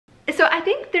So I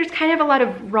think there's kind of a lot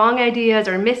of wrong ideas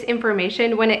or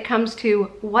misinformation when it comes to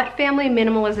what family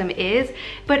minimalism is,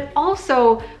 but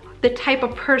also the type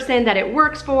of person that it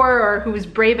works for, or who's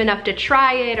brave enough to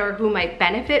try it, or who might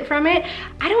benefit from it.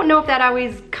 I don't know if that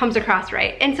always comes across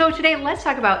right. And so today, let's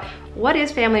talk about what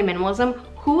is family minimalism,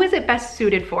 who is it best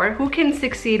suited for, who can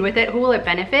succeed with it, who will it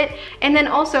benefit, and then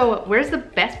also where's the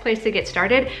best place to get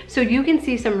started so you can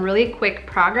see some really quick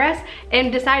progress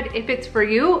and decide if it's for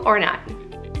you or not.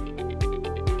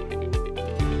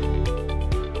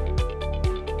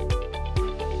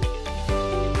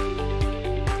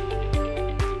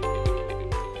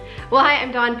 Well, hi,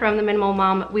 I'm Dawn from The Minimal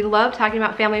Mom. We love talking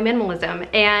about family minimalism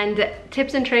and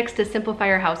tips and tricks to simplify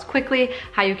your house quickly,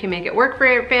 how you can make it work for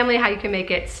your family, how you can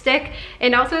make it stick,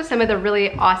 and also some of the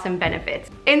really awesome benefits.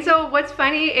 And so what's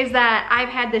funny is that I've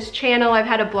had this channel, I've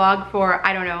had a blog for,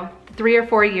 I don't know, 3 or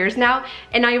 4 years now,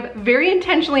 and I've very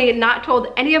intentionally not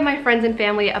told any of my friends and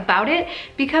family about it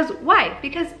because why?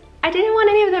 Because I didn't want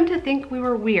any of them to think we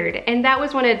were weird. And that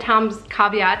was one of Tom's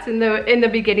caveats in the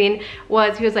beginning,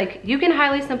 was he was like, you can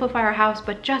highly simplify our house,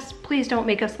 but just please don't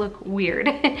make us look weird.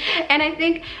 And I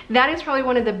think that is probably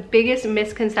one of the biggest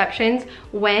misconceptions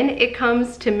when it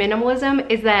comes to minimalism,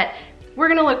 is that we're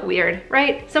gonna look weird,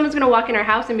 right? Someone's gonna walk in our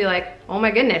house and be like, oh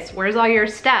my goodness, where's all your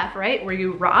stuff, right? Were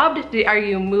you robbed? Are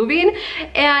you moving?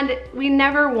 And we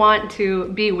never want to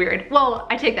be weird. Well,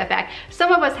 I take that back.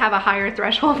 Some of us have a higher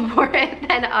threshold for it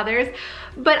than others,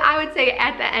 but I would say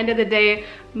at the end of the day,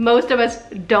 most of us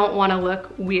don't wanna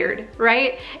look weird,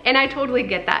 right? And I totally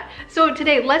get that. So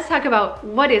today, let's talk about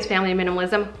what is family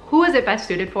minimalism, who is it best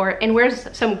suited for, and where's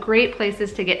some great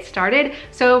places to get started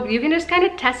so you can just kind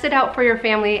of test it out for your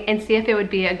family and see if it would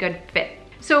be a good fit.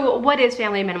 So what is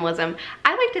family minimalism?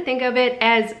 I like to think of it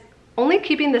as only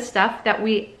keeping the stuff that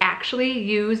we actually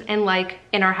use and like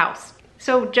in our house.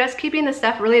 So just keeping the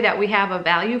stuff really that we have a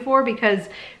value for because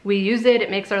we use it, it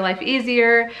makes our life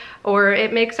easier, or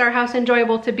it makes our house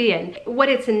enjoyable to be in. What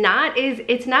it's not is,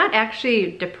 it's not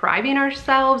actually depriving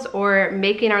ourselves or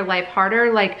making our life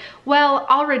harder. Like, well,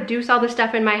 I'll reduce all the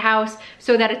stuff in my house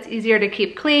so that it's easier to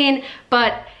keep clean,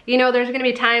 but you know, there's gonna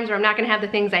be times where I'm not gonna have the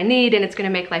things I need and it's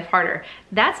gonna make life harder.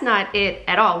 That's not it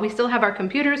at all. We still have our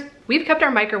computers. We've kept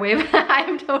our microwave.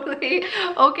 I'm totally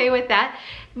okay with that.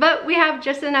 But we have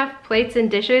just enough plates and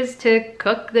dishes to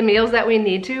cook the meals that we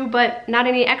need to, but not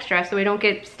any extra, so we don't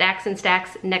get stacks and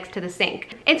stacks next to the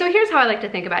sink. And so here's how I like to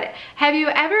think about it. Have you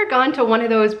ever gone to one of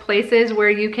those places where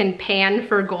you can pan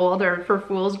for gold or for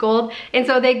fool's gold? And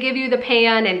so they give you the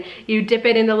pan and you dip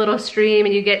it in the little stream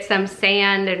and you get some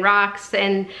sand and rocks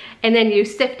and then you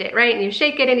sift it, right? And you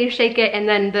shake it and you shake it, and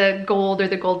then the gold or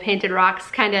the gold painted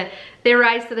rocks kind of, they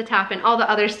rise to the top and all the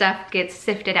other stuff gets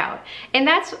sifted out. And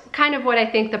that's kind of what I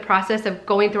think the process of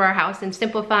going through our house and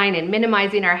simplifying and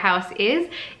minimizing our house is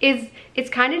it's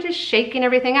kind of just shaking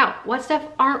everything out. What stuff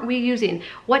aren't we using?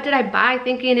 What did I buy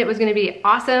thinking it was gonna be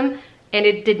awesome? And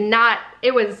it did not,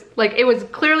 it was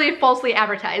clearly falsely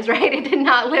advertised, right? It did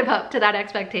not live up to that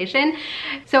expectation.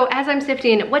 So as I'm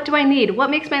sifting, what do I need? What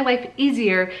makes my life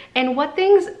easier? And what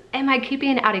things am I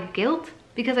keeping out of guilt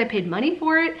because I paid money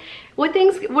for it? What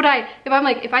things would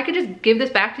if I could just give this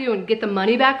back to you and get the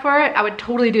money back for it, I would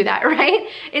totally do that, right?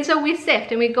 And so we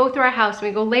sift and we go through our house and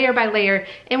we go layer by layer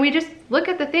and we just look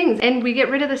at the things and we get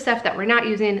rid of the stuff that we're not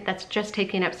using that's just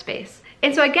taking up space.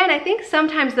 And so again, I think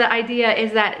sometimes the idea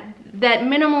is that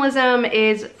minimalism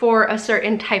is for a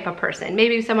certain type of person.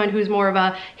 Maybe someone who's more of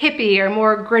a hippie or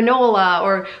more granola,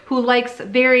 or who likes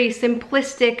very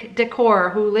simplistic decor,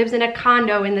 who lives in a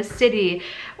condo in the city,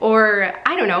 or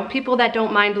I don't know, people that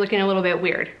don't mind looking a little bit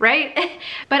weird, right?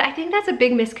 But I think that's a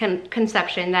big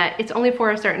misconception, that it's only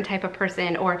for a certain type of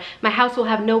person, or my house will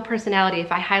have no personality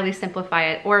if I highly simplify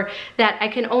it, or that I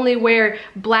can only wear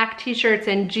black t-shirts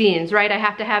and jeans, right? I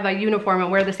have to have a uniform and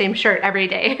wear the same shirt every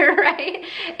day, right?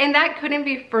 And that couldn't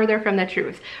be further from the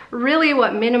truth. Really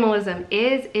what minimalism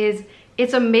is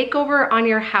it's a makeover on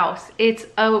your house. It's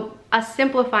a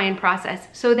simplifying process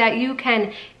so that you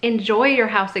can enjoy your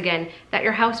house again, that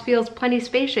your house feels plenty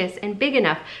spacious and big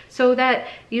enough so that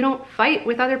you don't fight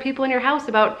with other people in your house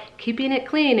about keeping it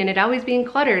clean and it always being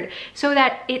cluttered, so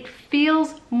that it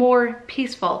feels more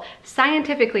peaceful.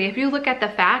 Scientifically, if you look at the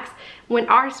facts, when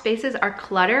our spaces are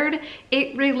cluttered,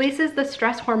 it releases the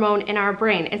stress hormone in our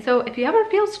brain. And so if you ever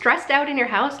feel stressed out in your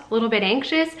house, a little bit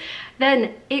anxious,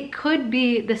 then it could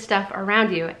be the stuff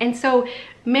around you. And so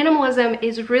minimalism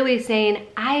is really saying,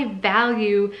 I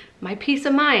value my peace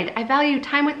of mind. I value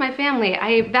time with my family.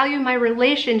 I value my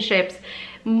relationships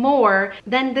more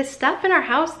than the stuff in our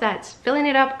house that's filling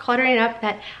it up, cluttering it up,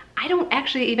 that I don't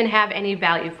actually even have any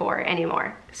value for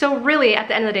anymore. So really, at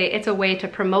the end of the day, it's a way to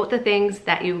promote the things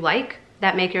that you like,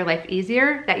 that make your life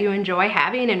easier, that you enjoy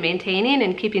having and maintaining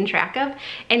and keeping track of,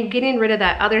 and getting rid of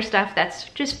that other stuff that's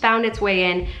just found its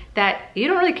way in that you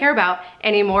don't really care about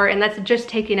anymore, and that's just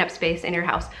taking up space in your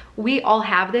house. We all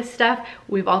have this stuff.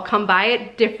 We've all come by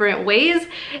it different ways.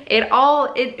 We all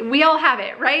have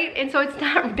it, right? And so it's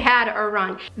not bad or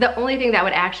wrong. The only thing that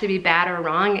would actually be bad or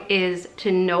wrong is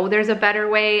to know there's a better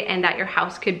way and that your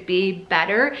house could be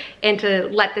better, and to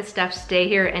let this stuff stay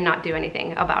here and not do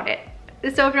anything about it.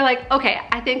 So if you're like, okay,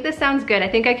 I think this sounds good, I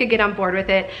think I could get on board with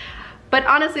it, but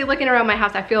honestly, looking around my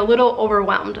house, I feel a little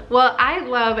overwhelmed. Well, I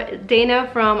love Dana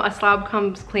from A Slob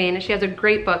Comes Clean. She has a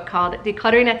great book called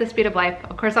Decluttering at the Speed of Life.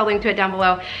 Of course, I'll link to it down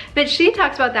below. But she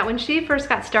talks about that when she first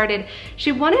got started,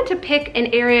 she wanted to pick an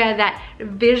area that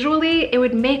visually it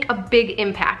would make a big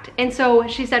impact. And so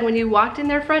she said when you walked in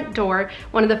their front door,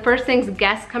 one of the first things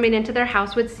guests coming into their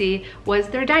house would see was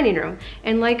their dining room.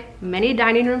 And like many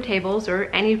dining room tables or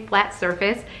any flat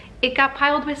surface, it got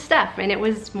piled with stuff, and it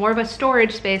was more of a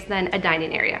storage space than a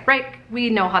dining area, right? We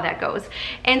know how that goes.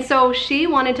 And so she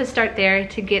wanted to start there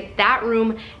to get that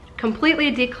room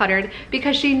completely decluttered,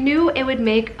 because she knew it would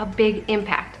make a big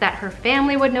impact, that her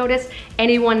family would notice,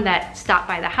 anyone that stopped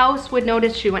by the house would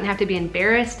notice. She wouldn't have to be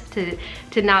embarrassed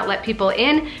to not let people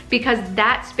in, because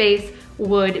that space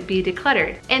would be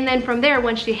decluttered. And then from there,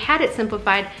 once she had it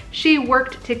simplified, she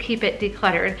worked to keep it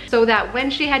decluttered, so that when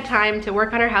she had time to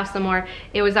work on her house some more,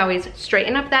 it was always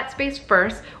straighten up that space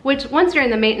first, which once you're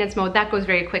in the maintenance mode, that goes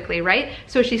very quickly, right?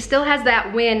 So she still has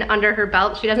that win under her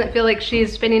belt. She doesn't feel like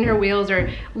she's spinning her wheels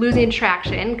or losing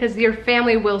traction, because your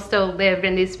family will still live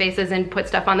in these spaces and put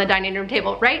stuff on the dining room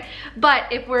table, right? But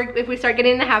if we start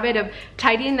getting in the habit of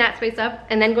tidying that space up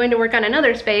and then going to work on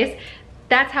another space,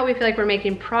 that's how we feel like we're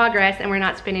making progress and we're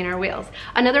not spinning our wheels.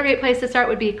 Another great place to start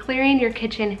would be clearing your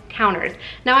kitchen counters.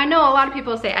 Now, I know a lot of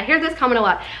people say, I hear this comment a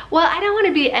lot, well, I don't want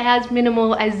to be as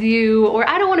minimal as you, or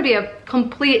I don't want to be a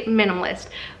complete minimalist.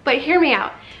 But hear me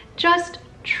out. Just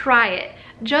try it.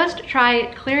 Just try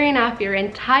clearing off your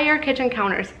entire kitchen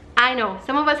counters. I know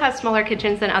some of us have smaller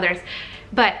kitchens than others,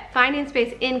 but finding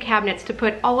space in cabinets to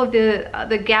put all of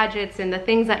the gadgets and the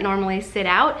things that normally sit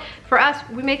out. For us,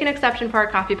 we make an exception for our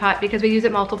coffee pot because we use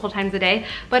it multiple times a day.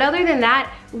 But other than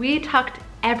that, we tucked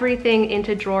everything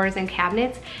into drawers and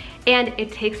cabinets, and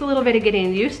it takes a little bit of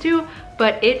getting used to,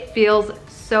 but it feels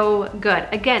so good.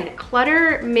 Again,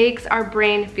 clutter makes our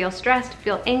brain feel stressed,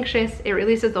 feel anxious. It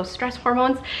releases those stress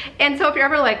hormones. And so if you're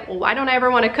ever like, well, why don't I ever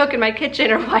want to cook in my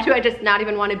kitchen, or why do I just not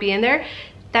even want to be in there?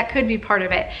 That could be part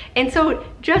of it. And so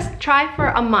just try for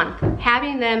a month,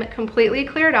 having them completely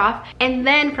cleared off. And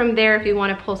then from there, if you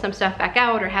want to pull some stuff back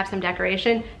out or have some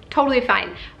decoration, totally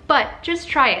fine. But just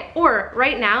try it. Or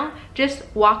right now, just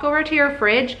walk over to your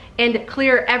fridge and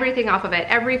clear everything off of it.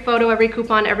 Every photo, every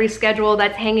coupon, every schedule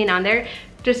that's hanging on there,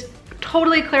 just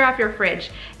totally clear off your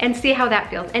fridge and see how that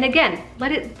feels. And again,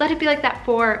 let it be like that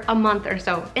for a month or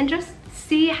so, and just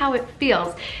see how it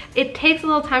feels. It takes a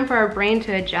little time for our brain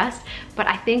to adjust, but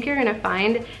I think you're gonna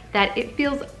find that it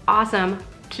feels awesome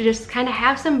to just kind of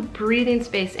have some breathing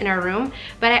space in our room.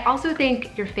 But I also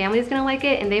think your family's gonna like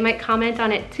it, and they might comment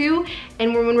on it too.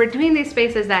 And when we're doing these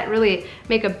spaces that really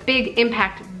make a big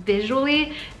impact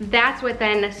visually, that's what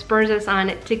then spurs us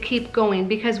on to keep going,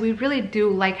 because we really do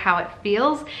like how it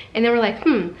feels. And then we're like,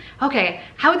 okay,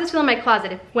 how would this feel in my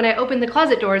closet when I open the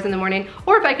closet doors in the morning,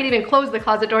 or if I could even close the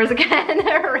closet doors again,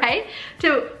 right?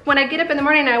 To when I get up in the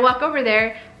morning and I walk over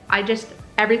there,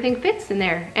 everything fits in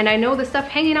there. And I know the stuff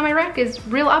hanging on my rack is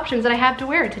real options that I have to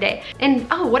wear today. And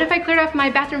oh, what if I cleared off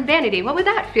my bathroom vanity? What would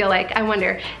that feel like, I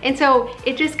wonder? And so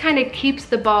it just kind of keeps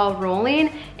the ball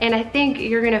rolling. And I think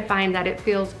you're gonna find that it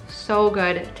feels so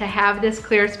good to have this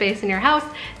clear space in your house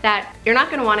that you're not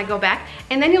gonna wanna go back.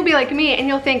 And then you'll be like me and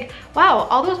you'll think, wow,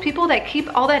 all those people that keep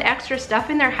all that extra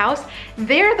stuff in their house,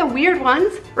 they're the weird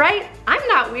ones, right? I'm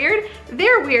not weird,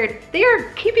 they're weird. They are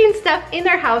keeping stuff in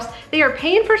their house. They are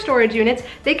paying for storage units.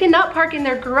 They cannot park in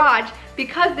their garage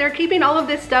because they're keeping all of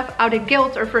this stuff out of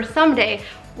guilt or for someday.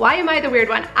 Why am I the weird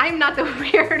one? I'm not the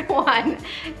weird one.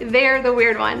 They're the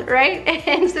weird one, right?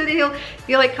 And so you'll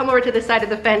like come over to the side of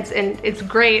the fence and it's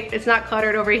great. It's not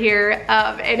cluttered over here,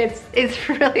 and it's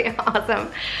really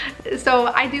awesome. So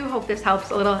I do hope this helps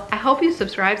a little. I hope you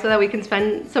subscribe so that we can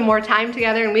spend some more time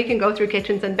together and we can go through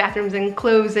kitchens and bathrooms and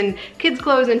clothes and kids'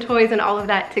 clothes and toys and all of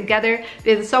that together.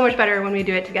 It's so much better when we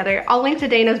do it together. I'll link to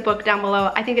Dana's book down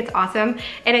below. I think it's awesome.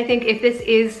 And I think if this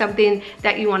is something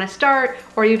that you want to start,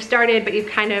 or you've started but you've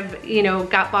kind kind of, you know,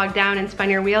 got bogged down and spun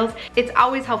your wheels, it's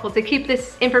always helpful to keep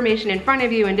this information in front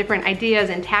of you and different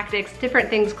ideas and tactics. Different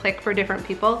things click for different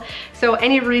people. So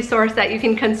any resource that you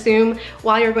can consume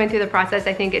while you're going through the process,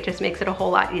 I think it just makes it a whole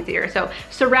lot easier. So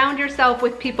surround yourself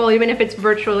with people, even if it's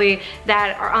virtually,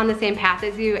 that are on the same path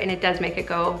as you, and it does make it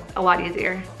go a lot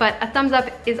easier. But a thumbs up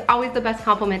is always the best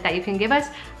compliment that you can give us.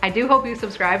 I do hope you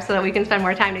subscribe so that we can spend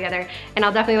more time together, and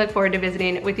I'll definitely look forward to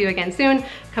visiting with you again soon.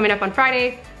 Coming up on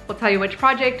Friday, we'll tell you which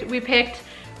project we picked.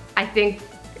 I think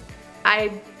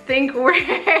we're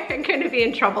gonna be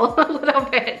in trouble a little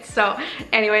bit. So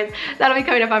anyways, that'll be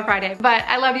coming up on Friday. But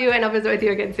I love you, and I'll visit with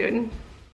you again soon.